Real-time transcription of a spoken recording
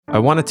I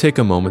want to take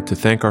a moment to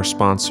thank our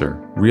sponsor,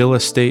 Real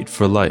Estate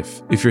for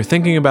Life. If you're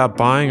thinking about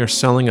buying or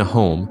selling a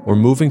home or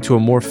moving to a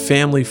more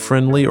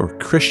family-friendly or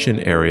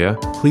Christian area,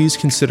 please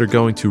consider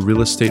going to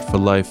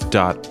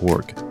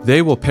realestateforlife.org.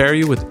 They will pair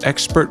you with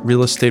expert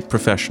real estate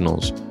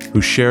professionals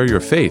who share your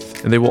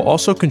faith, and they will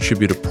also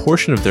contribute a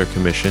portion of their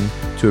commission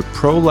to a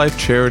pro-life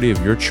charity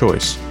of your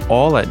choice,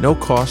 all at no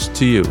cost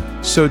to you.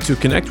 So to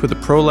connect with a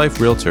pro-life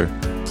realtor,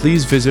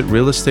 please visit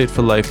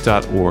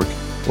realestateforlife.org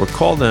or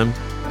call them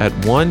at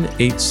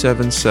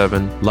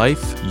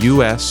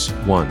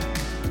 1-877-LIFE-US1.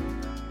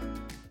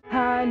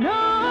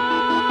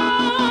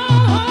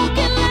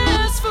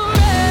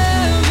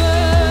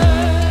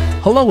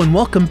 Hello and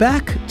welcome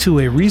back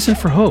to A Reason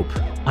for Hope.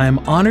 I am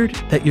honored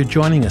that you're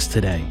joining us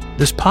today.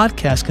 This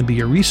podcast can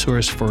be a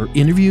resource for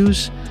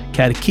interviews,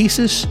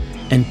 catechesis,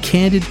 and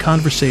candid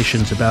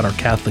conversations about our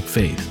Catholic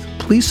faith.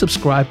 Please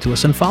subscribe to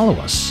us and follow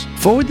us.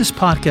 Forward this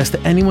podcast to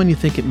anyone you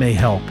think it may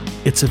help.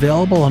 It's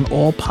available on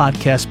all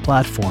podcast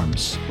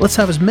platforms. Let's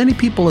have as many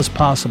people as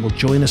possible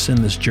join us in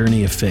this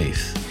journey of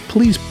faith.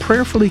 Please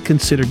prayerfully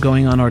consider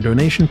going on our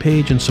donation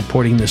page and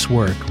supporting this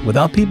work.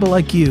 Without people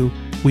like you,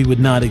 we would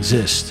not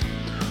exist.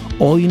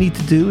 All you need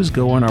to do is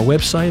go on our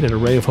website at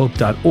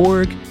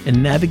arrayofhope.org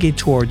and navigate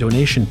to our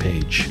donation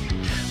page.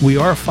 We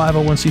are a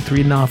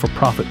 501c3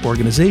 non-for-profit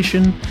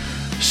organization,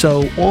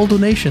 so all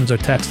donations are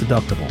tax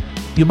deductible.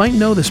 You might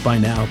know this by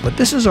now, but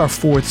this is our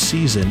 4th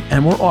season,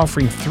 and we're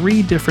offering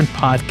 3 different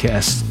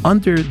podcasts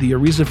under the A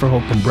Reason for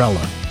Hope umbrella,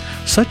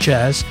 such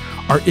as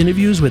our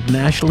interviews with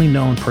nationally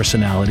known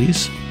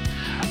personalities,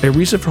 A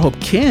Reason for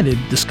Hope Candid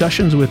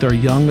discussions with our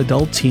young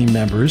adult team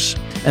members,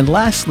 and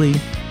lastly,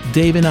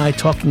 Dave and I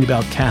talking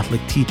about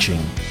Catholic teaching.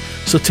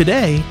 So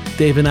today,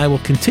 Dave and I will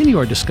continue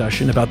our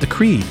discussion about the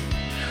Creed.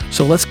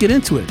 So let's get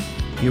into it.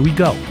 Here we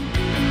go.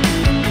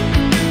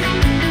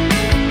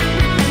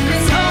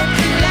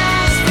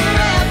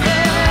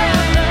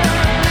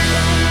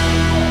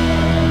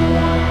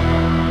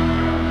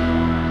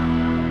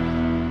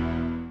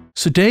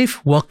 So Dave,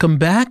 welcome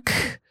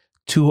back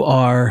to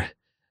our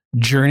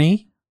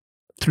journey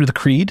through the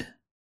Creed.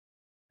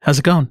 How's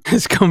it going?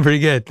 It's going pretty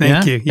good.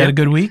 Thank you. You had a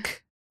good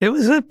week? It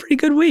was a pretty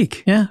good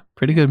week. Yeah,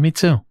 pretty good. Me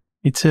too.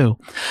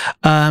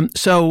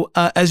 So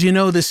as you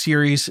know, this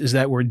series is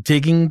that we're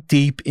digging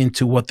deep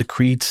into what the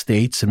Creed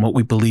states and what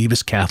we believe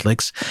as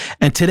Catholics.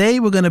 And today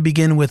we're going to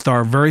begin with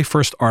our very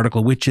first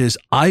article, which is,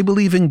 I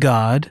believe in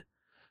God,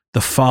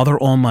 the Father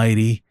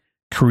Almighty,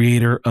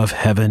 creator of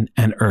heaven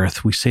and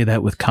earth. We say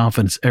that with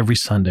confidence every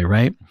Sunday,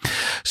 right?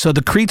 So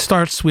the Creed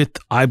starts with,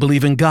 I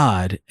believe in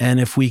God. And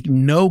if we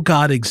know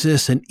God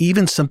exists and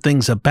even some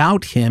things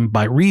about him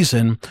by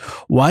reason,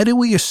 why do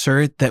we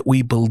assert that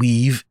we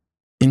believe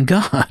in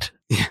God?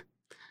 Yeah.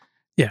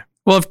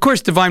 Well, of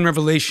course, divine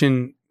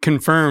revelation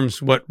confirms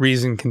what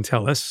reason can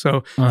tell us.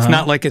 So it's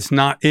not like it's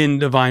not in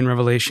divine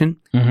revelation.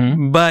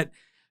 Mm-hmm. But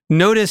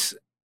notice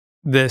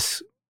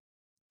this.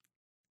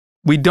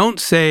 We don't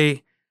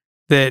say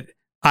that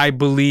I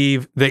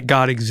believe that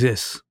God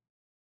exists.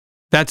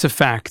 That's a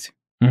fact.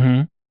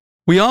 Mm-hmm.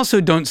 We also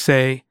don't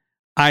say,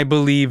 I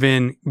believe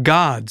in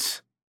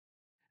gods.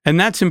 And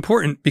that's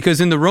important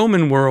because in the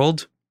Roman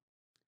world,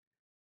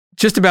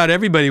 just about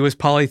everybody was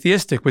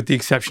polytheistic with the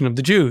exception of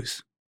the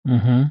Jews.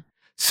 Mm-hmm.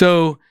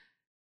 So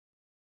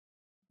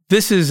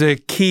this is a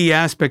key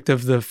aspect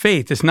of the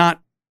faith.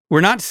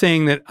 We're not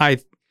saying that I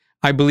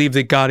believe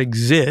that God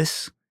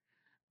exists.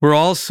 We're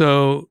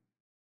also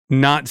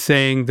not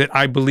saying that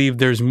I believe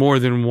there's more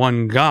than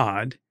one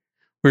God.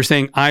 We're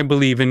saying I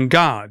believe in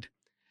God.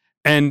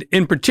 And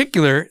in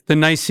particular, the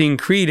Nicene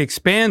Creed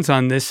expands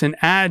on this and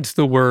adds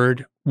the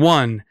word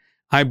one.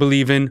 I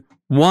believe in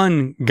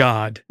one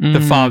God, the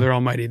Father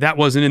Almighty. That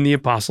wasn't in the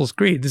Apostles'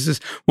 Creed. This is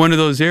one of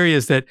those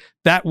areas that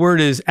word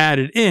is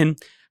added in,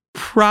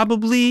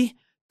 probably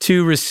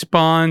to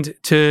respond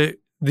to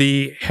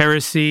the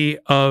heresy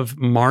of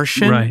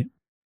Marcion. Right.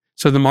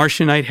 So the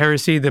Marcionite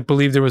heresy that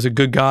believed there was a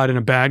good God and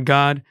a bad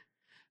God.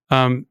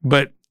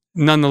 But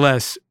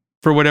nonetheless,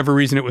 for whatever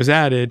reason it was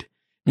added,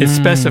 it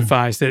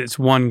specifies that it's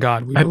one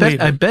God.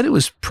 I bet it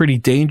was pretty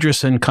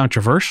dangerous and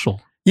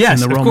controversial.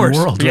 Yes, in the of Roman course.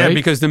 world, Yeah, right?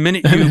 because the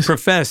minute you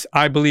profess,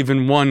 I believe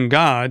in one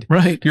God,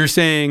 right, you're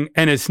saying,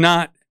 and it's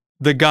not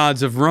the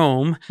gods of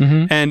Rome,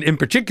 and in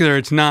particular,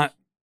 it's not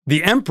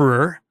the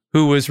emperor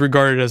who was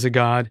regarded as a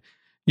god,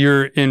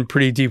 you're in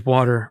pretty deep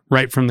water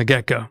right from the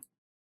get-go.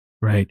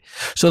 Right.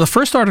 So the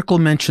first article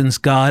mentions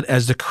God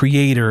as the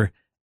creator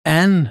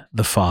and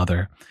the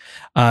Father.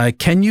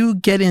 Can you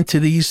get into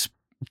these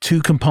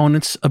two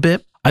components a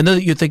bit? I know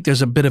that you think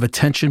there's a bit of a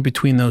tension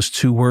between those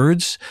two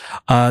words.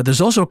 There's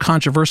also a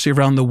controversy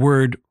around the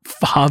word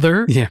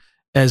Father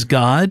as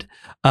God.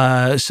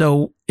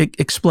 So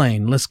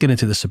explain. Let's get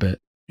into this a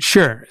bit.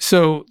 Sure.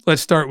 So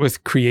let's start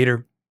with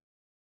creator.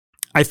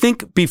 I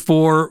think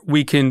before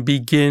we can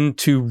begin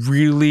to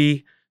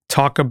really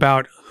talk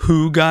about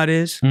who God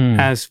is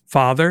as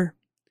Father,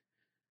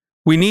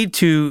 we need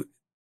to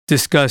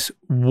discuss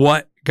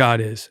what God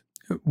is.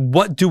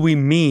 What do we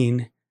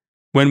mean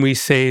when we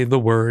say the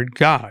word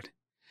God?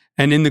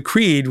 And in the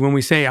creed, when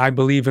we say, I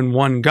believe in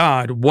one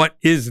God, what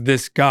is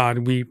this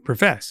God we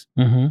profess?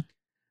 Mm-hmm.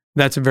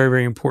 That's a very,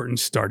 very important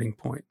starting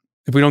point.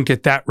 If we don't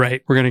get that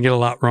right, we're going to get a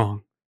lot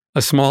wrong.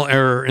 A small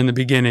error in the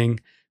beginning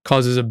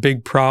causes a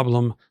big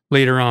problem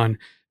later on.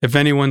 If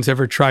anyone's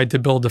ever tried to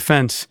build a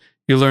fence,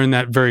 you learn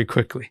that very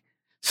quickly.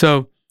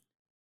 So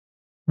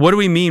what do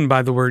we mean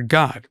by the word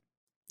God?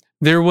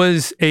 There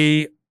was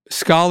a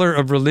scholar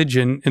of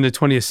religion in the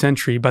 20th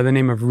century by the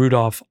name of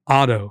Rudolf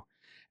Otto,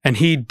 and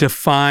he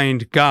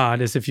defined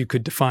God as if you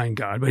could define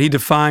God, but he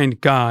defined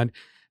God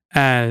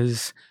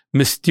as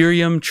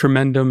mysterium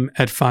tremendum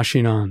et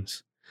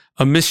fascinans,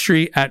 a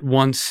mystery at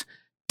once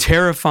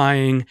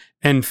terrifying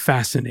and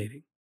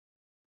fascinating.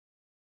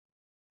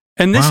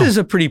 And this Wow. is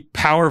a pretty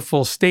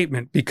powerful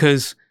statement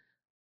because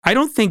I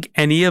don't think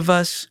any of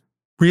us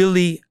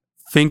really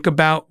think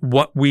about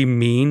what we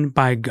mean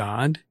by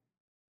God.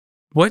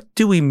 What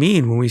do we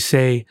mean when we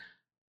say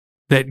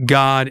that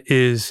God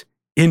is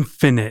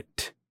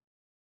infinite,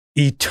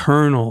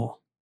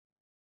 eternal,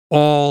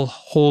 all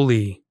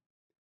holy,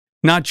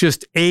 not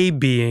just a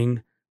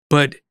being,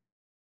 but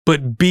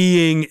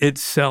being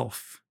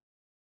itself?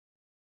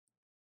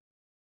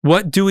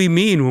 What do we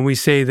mean when we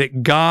say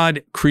that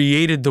God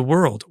created the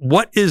world?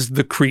 What is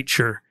the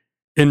creature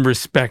in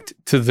respect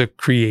to the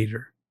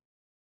creator?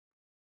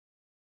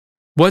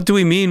 What do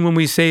we mean when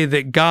we say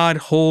that God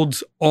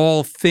holds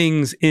all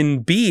things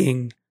in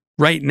being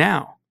right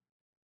now?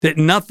 That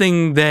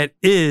nothing that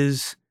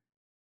is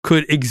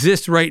could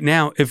exist right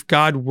now if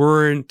God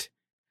weren't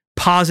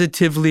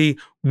positively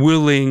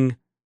willing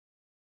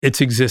its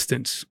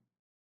existence.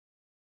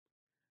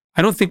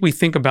 I don't think we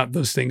think about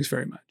those things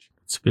very much.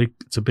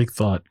 It's a big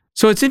thought.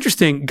 So it's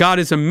interesting. God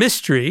is a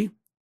mystery,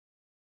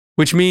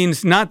 which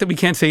means not that we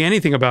can't say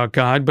anything about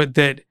God, but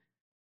that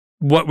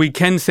what we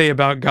can say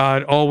about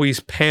God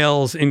always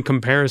pales in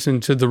comparison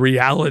to the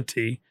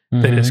reality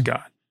that is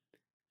God.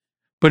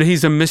 But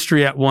he's a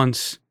mystery at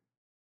once,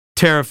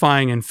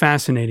 terrifying and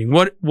fascinating.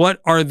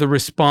 What are the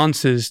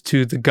responses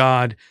to the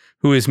God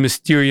who is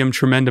mysterium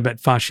tremendum et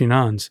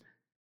fascinans?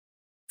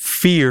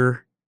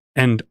 Fear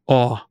and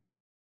awe.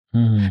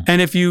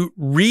 And if you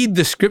read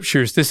the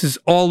scriptures, this is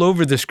all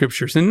over the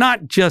scriptures, and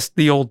not just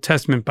the Old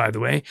Testament, by the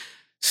way.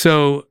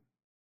 So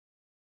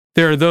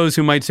there are those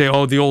who might say,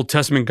 oh, the Old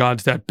Testament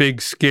God's that big,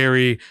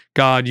 scary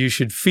God you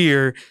should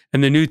fear.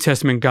 And the New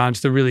Testament God's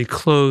the really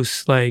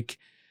close, like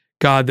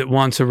God that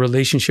wants a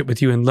relationship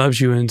with you and loves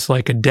you, and it's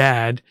like a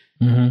dad.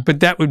 But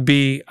that would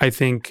be, I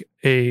think,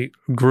 a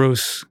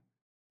gross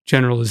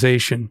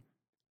generalization.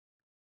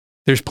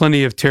 There's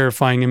plenty of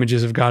terrifying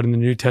images of God in the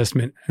New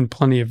Testament and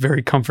plenty of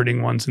very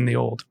comforting ones in the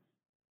Old.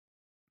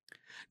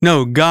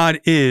 No, God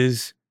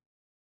is,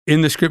 in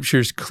the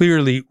scriptures,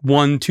 clearly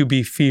one to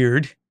be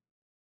feared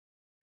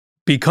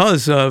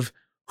because of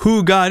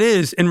who God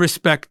is in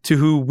respect to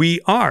who we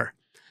are.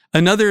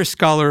 Another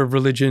scholar of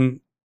religion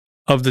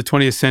of the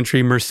 20th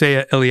century,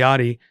 Mircea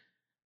Eliade,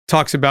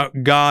 talks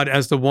about God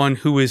as the one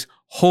who is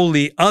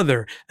wholly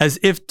other, as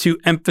if to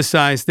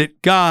emphasize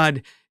that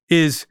God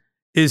is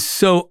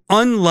so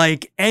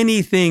unlike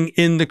anything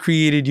in the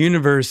created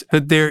universe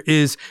that there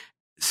is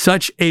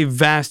such a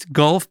vast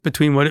gulf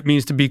between what it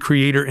means to be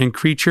creator and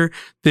creature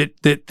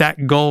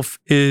that gulf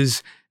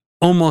is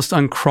almost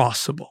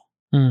uncrossable.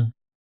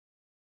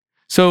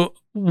 So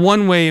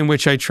one way in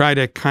which I try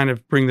to kind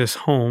of bring this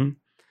home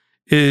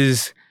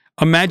is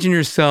imagine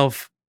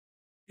yourself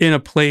in a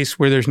place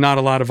where there's not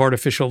a lot of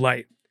artificial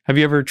light. Have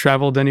you ever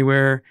traveled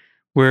anywhere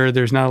where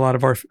there's not a lot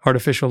of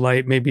artificial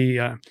light, maybe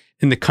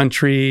in the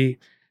country,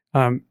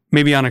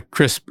 maybe on a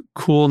crisp,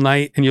 cool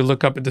night, and you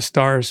look up at the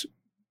stars?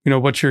 You know,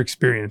 what's your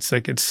experience?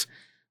 Like, it's,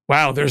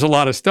 wow, there's a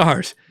lot of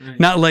stars. Right.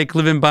 Not like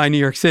living by New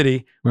York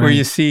City where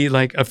you see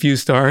like a few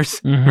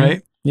stars,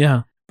 right?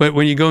 Yeah. But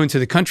when you go into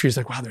the country, it's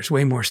like, wow, there's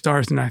way more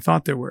stars than I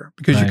thought there were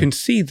because you can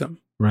see them.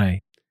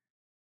 Right.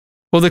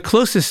 Well, the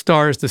closest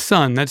star is the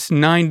sun. That's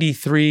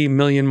 93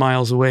 million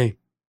miles away.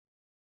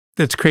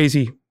 That's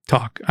crazy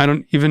talk. I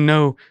don't even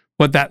know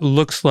what that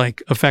looks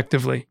like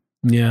effectively.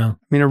 Yeah. I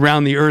mean,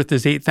 around the Earth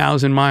is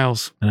 8,000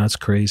 miles. And that's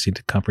crazy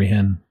to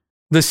comprehend.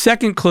 The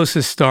second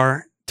closest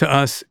star to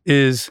us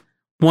is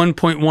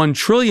 1.1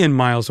 trillion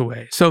miles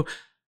away. So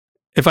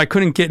if I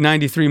couldn't get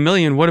 93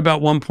 million, what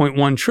about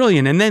 1.1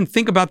 trillion? And then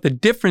think about the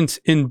difference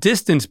in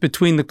distance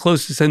between the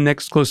closest and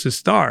next closest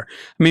star.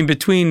 I mean,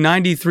 between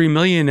 93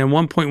 million and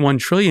 1.1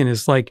 trillion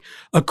is like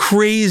a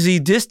crazy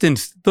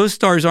distance. Those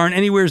stars aren't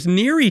anywhere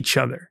near each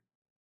other.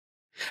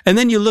 And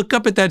then you look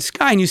up at that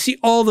sky and you see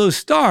all those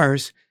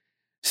stars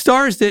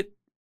that,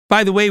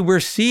 by the way, we're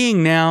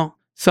seeing now,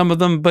 some of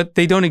them, but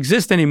they don't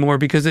exist anymore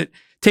because it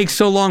takes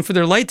so long for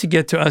their light to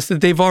get to us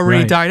that they've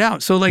already died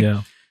out. So like,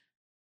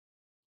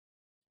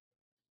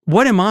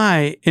 what am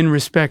I in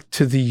respect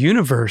to the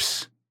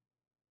universe?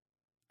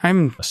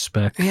 I'm a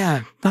speck.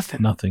 Yeah,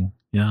 nothing. Nothing.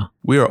 Yeah.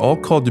 We are all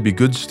called to be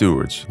good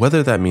stewards,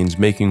 whether that means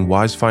making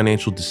wise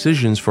financial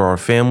decisions for our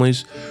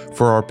families,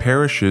 for our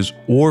parishes,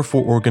 or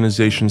for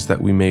organizations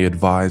that we may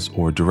advise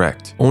or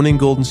direct. Owning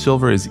gold and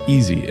silver is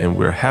easy, and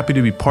we're happy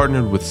to be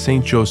partnered with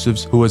St.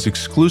 Joseph's, who has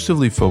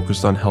exclusively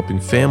focused on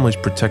helping families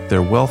protect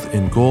their wealth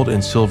in gold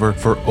and silver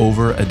for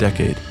over a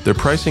decade. Their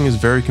pricing is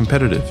very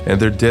competitive, and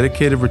their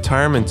dedicated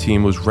retirement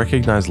team was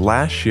recognized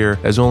last year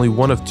as only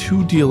one of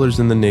 2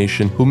 dealers in the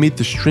nation who meet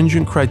the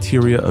stringent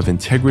criteria of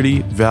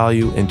integrity,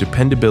 value, and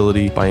dependability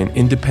by an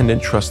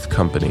independent trust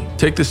company.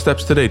 Take the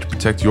steps today to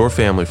protect your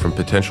family from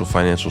potential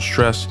financial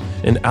stress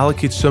and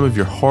allocate some of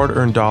your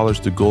hard-earned dollars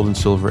to gold and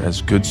silver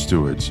as good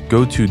stewards.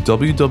 Go to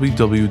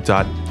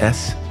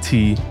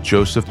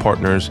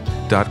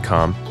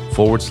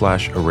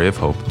www.stjosephpartners.com/Array of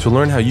Hope to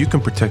learn how you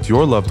can protect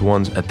your loved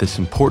ones at this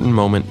important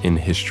moment in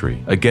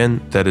history.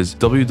 Again, that is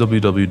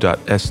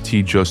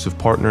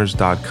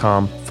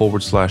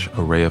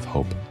www.stjosephpartners.com/Array of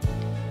Hope.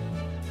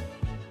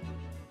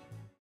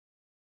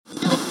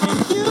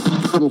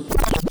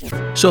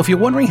 So if you're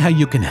wondering how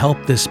you can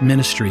help this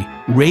ministry,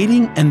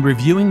 rating and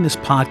reviewing this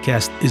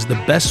podcast is the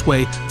best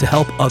way to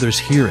help others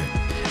hear it,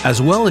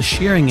 as well as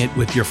sharing it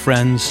with your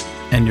friends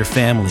and your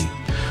family.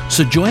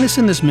 So join us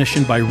in this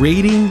mission by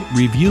rating,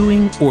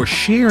 reviewing, or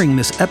sharing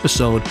this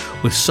episode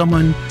with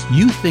someone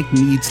you think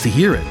needs to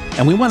hear it.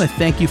 And we want to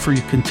thank you for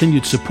your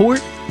continued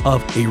support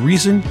of A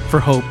Reason for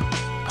Hope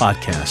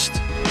podcast.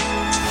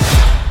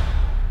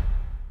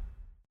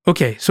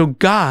 Okay, so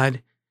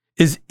God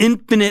is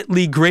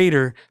infinitely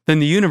greater than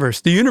the universe.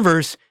 The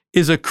universe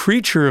is a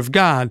creature of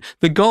God.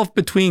 The gulf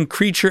between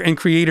creature and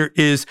creator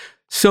is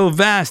so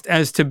vast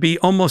as to be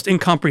almost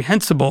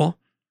incomprehensible.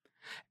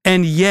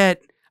 And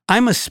yet,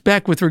 I'm a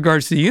speck with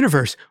regards to the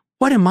universe.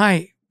 What am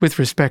I with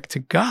respect to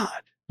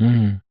God?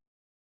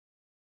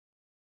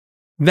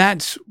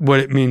 That's what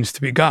it means to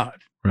be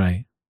God.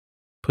 Right.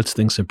 Puts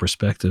things in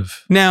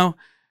perspective. Now,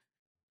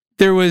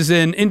 there was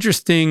an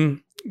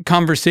interesting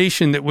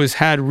conversation that was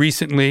had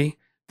recently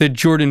that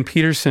Jordan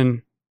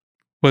Peterson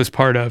was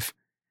part of.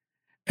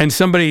 And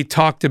somebody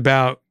talked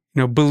about,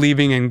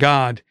 believing in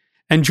God.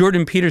 And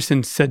Jordan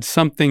Peterson said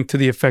something to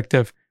the effect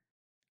of,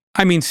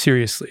 I mean,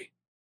 seriously,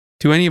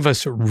 do any of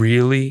us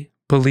really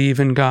believe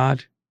in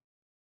God?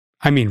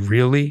 I mean,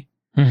 really?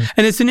 And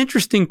it's an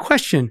interesting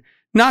question.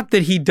 Not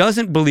that he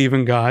doesn't believe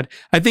in God.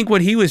 I think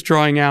what he was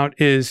drawing out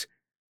is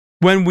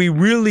when we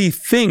really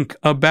think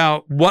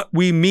about what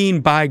we mean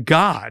by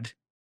God,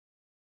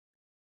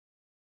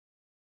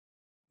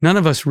 none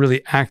of us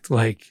really act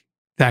like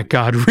that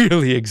God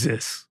really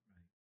exists.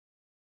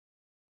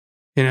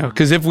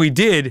 Because if we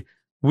did,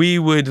 we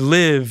would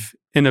live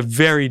in a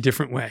very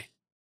different way.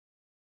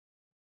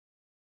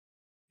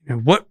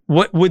 What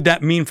would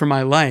that mean for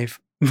my life?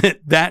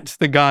 That's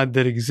the God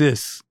that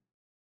exists.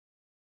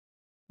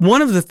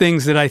 One of the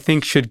things that I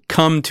think should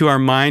come to our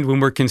mind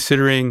when we're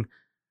considering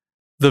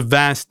the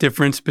vast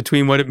difference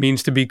between what it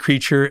means to be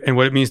creature and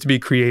what it means to be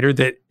creator,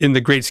 that in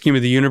the great scheme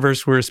of the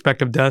universe, we're a speck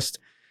of dust.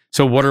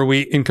 So what are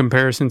we in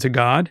comparison to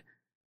God?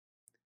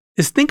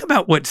 Is think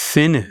about what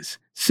sin is.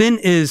 Sin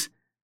is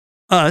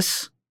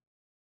us,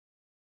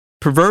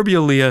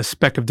 proverbially a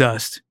speck of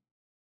dust,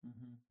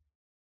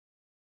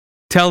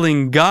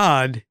 telling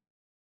God,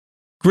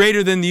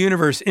 greater than the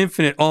universe,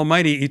 infinite,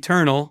 almighty,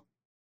 eternal,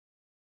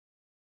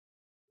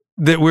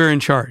 that we're in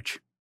charge.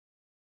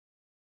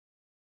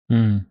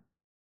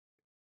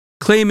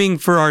 Claiming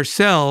for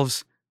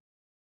ourselves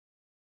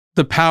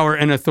the power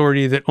and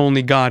authority that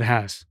only God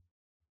has.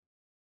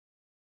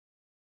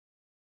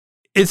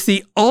 It's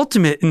the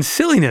ultimate in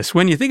silliness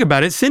when you think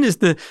about it. Sin is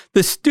the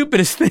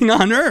stupidest thing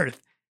on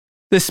earth.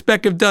 The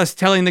speck of dust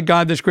telling the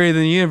God that's greater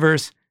than the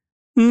universe,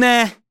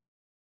 nah,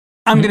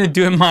 I'm going to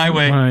do it my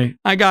way. Right.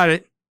 I got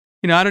it.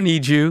 I don't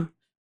need you.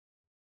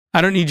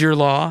 I don't need your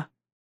law.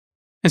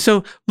 And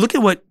so look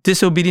at what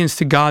disobedience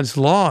to God's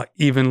law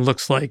even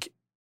looks like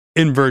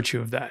in virtue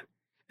of that.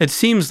 It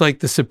seems like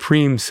the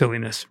supreme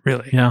silliness,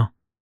 really. Yeah.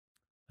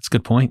 That's a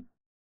good point.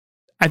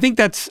 I think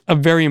that's a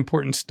very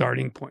important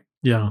starting point.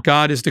 Yeah.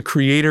 God is the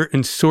creator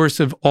and source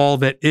of all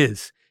that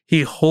is.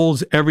 He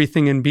holds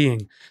everything in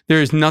being.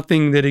 There is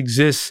nothing that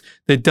exists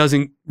that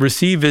doesn't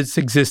receive its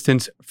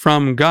existence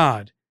from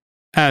God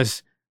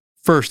as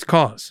first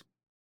cause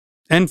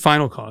and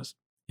final cause.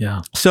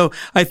 Yeah. So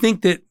I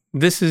think that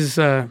this is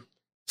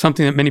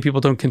something that many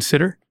people don't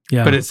consider,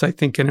 but it's, I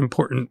think, an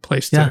important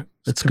place to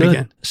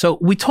begin. So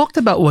we talked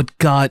about what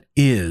God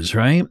is,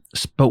 right?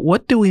 But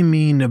what do we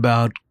mean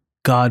about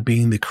God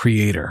being the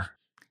creator?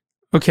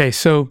 Okay,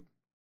 so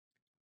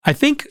I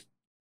think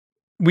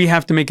we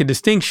have to make a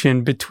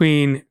distinction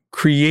between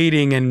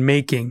creating and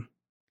making.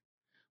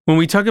 When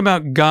we talk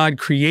about God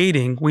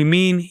creating, we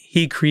mean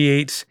he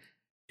creates,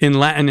 in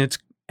Latin, it's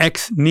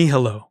ex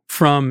nihilo,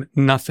 from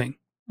nothing.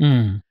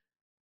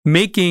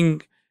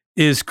 Making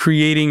is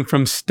creating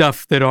from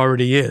stuff that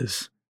already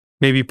is,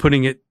 maybe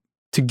putting it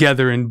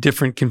together in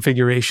different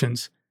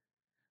configurations.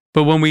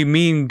 But when we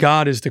mean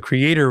God is the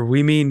creator,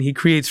 we mean he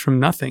creates from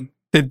nothing,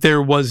 that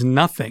there was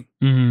nothing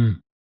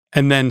and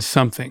then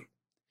something.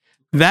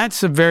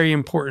 That's a very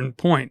important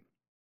point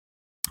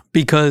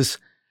Because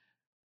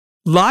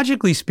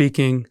logically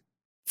speaking,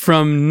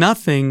 from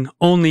nothing,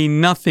 only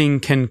nothing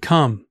can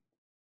come.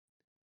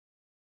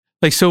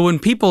 Like, so when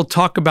people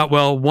talk about,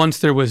 well, once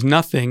there was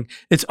nothing,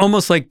 it's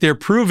almost like they're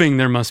proving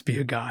there must be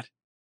a God.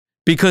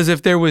 Because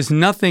if there was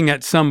nothing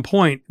at some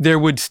point, there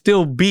would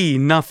still be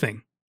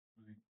nothing.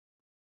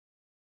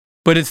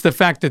 But it's the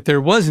fact that there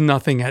was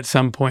nothing at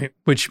some point,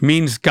 which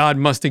means God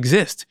must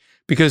exist,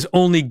 because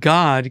only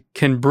God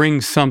can bring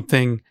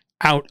something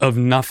out of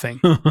nothing.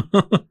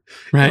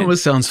 Right? It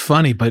almost sounds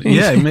funny, but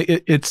yeah,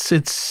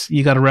 it's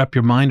you got to wrap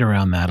your mind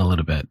around that a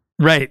little bit.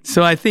 Right.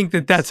 So I think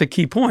that that's a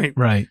key point.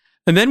 Right.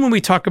 And then when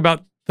we talk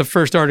about the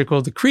first article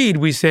of the Creed,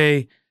 we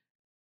say,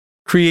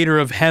 creator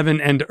of heaven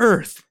and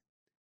earth.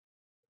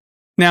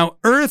 Now,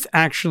 earth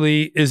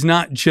actually is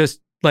not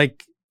just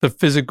like the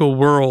physical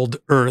world,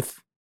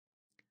 earth.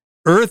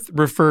 Earth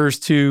refers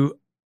to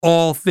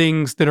all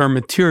things that are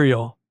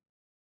material.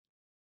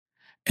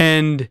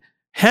 And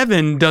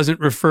heaven doesn't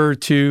refer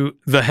to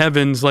the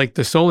heavens like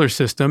the solar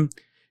system.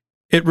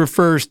 It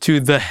refers to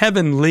the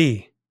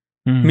heavenly,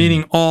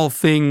 meaning all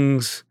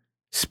things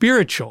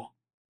spiritual.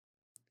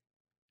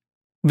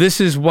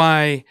 This is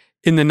why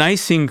in the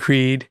Nicene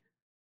Creed,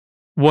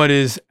 what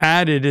is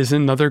added is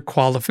another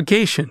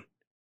qualification.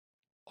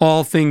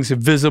 All things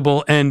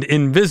visible and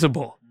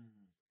invisible.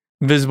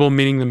 Visible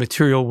meaning the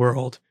material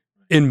world,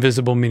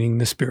 invisible meaning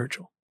the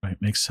spiritual. Right,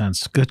 makes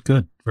sense. Good.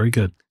 Very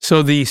good.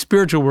 So the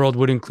spiritual world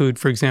would include,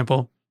 for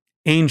example,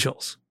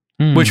 angels,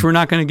 which we're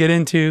not going to get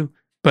into,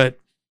 but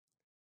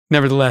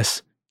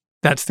nevertheless,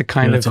 that's the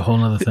kind that's a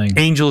whole other thing.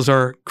 Angels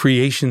are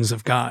creations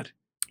of God.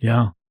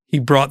 Yeah. He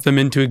brought them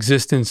into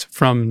existence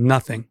from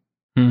nothing.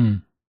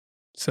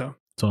 So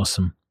it's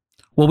awesome.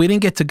 Well, we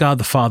didn't get to God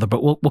the Father,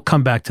 but we'll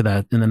come back to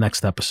that in the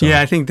next episode.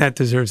 Yeah, I think that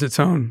deserves its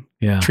own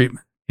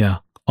treatment. Yeah,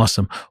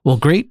 awesome. Well,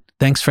 great.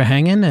 Thanks for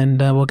hanging,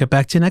 and we'll get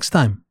back to you next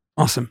time.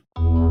 Awesome.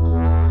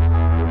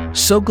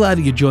 So glad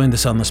you joined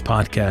us on this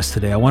podcast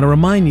today. I want to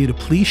remind you to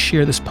please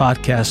share this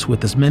podcast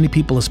with as many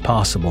people as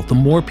possible. The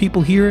more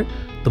people hear it,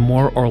 the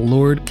more our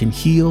Lord can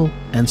heal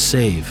and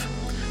save.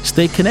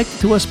 Stay connected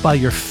to us by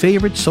your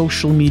favorite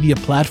social media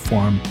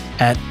platform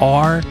at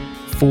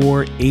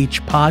R4H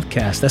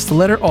Podcast. That's the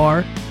letter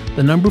R,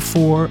 the number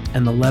 4,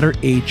 and the letter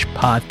H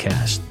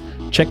Podcast.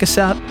 Check us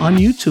out on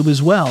YouTube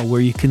as well,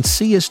 where you can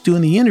see us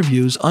doing the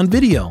interviews on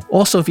video.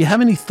 Also, if you have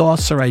any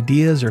thoughts or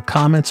ideas or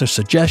comments or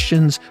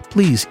suggestions,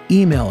 please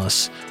email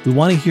us. We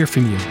want to hear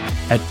from you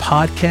at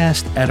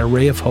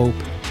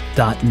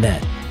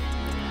podcast@arrayofhope.net.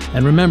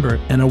 And remember,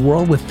 in a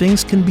world where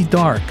things can be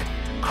dark,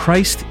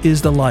 Christ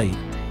is the light,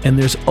 and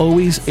there's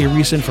always a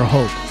reason for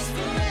hope.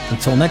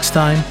 Until next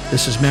time,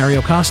 this is Mario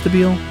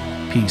Costabile.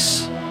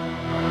 Peace.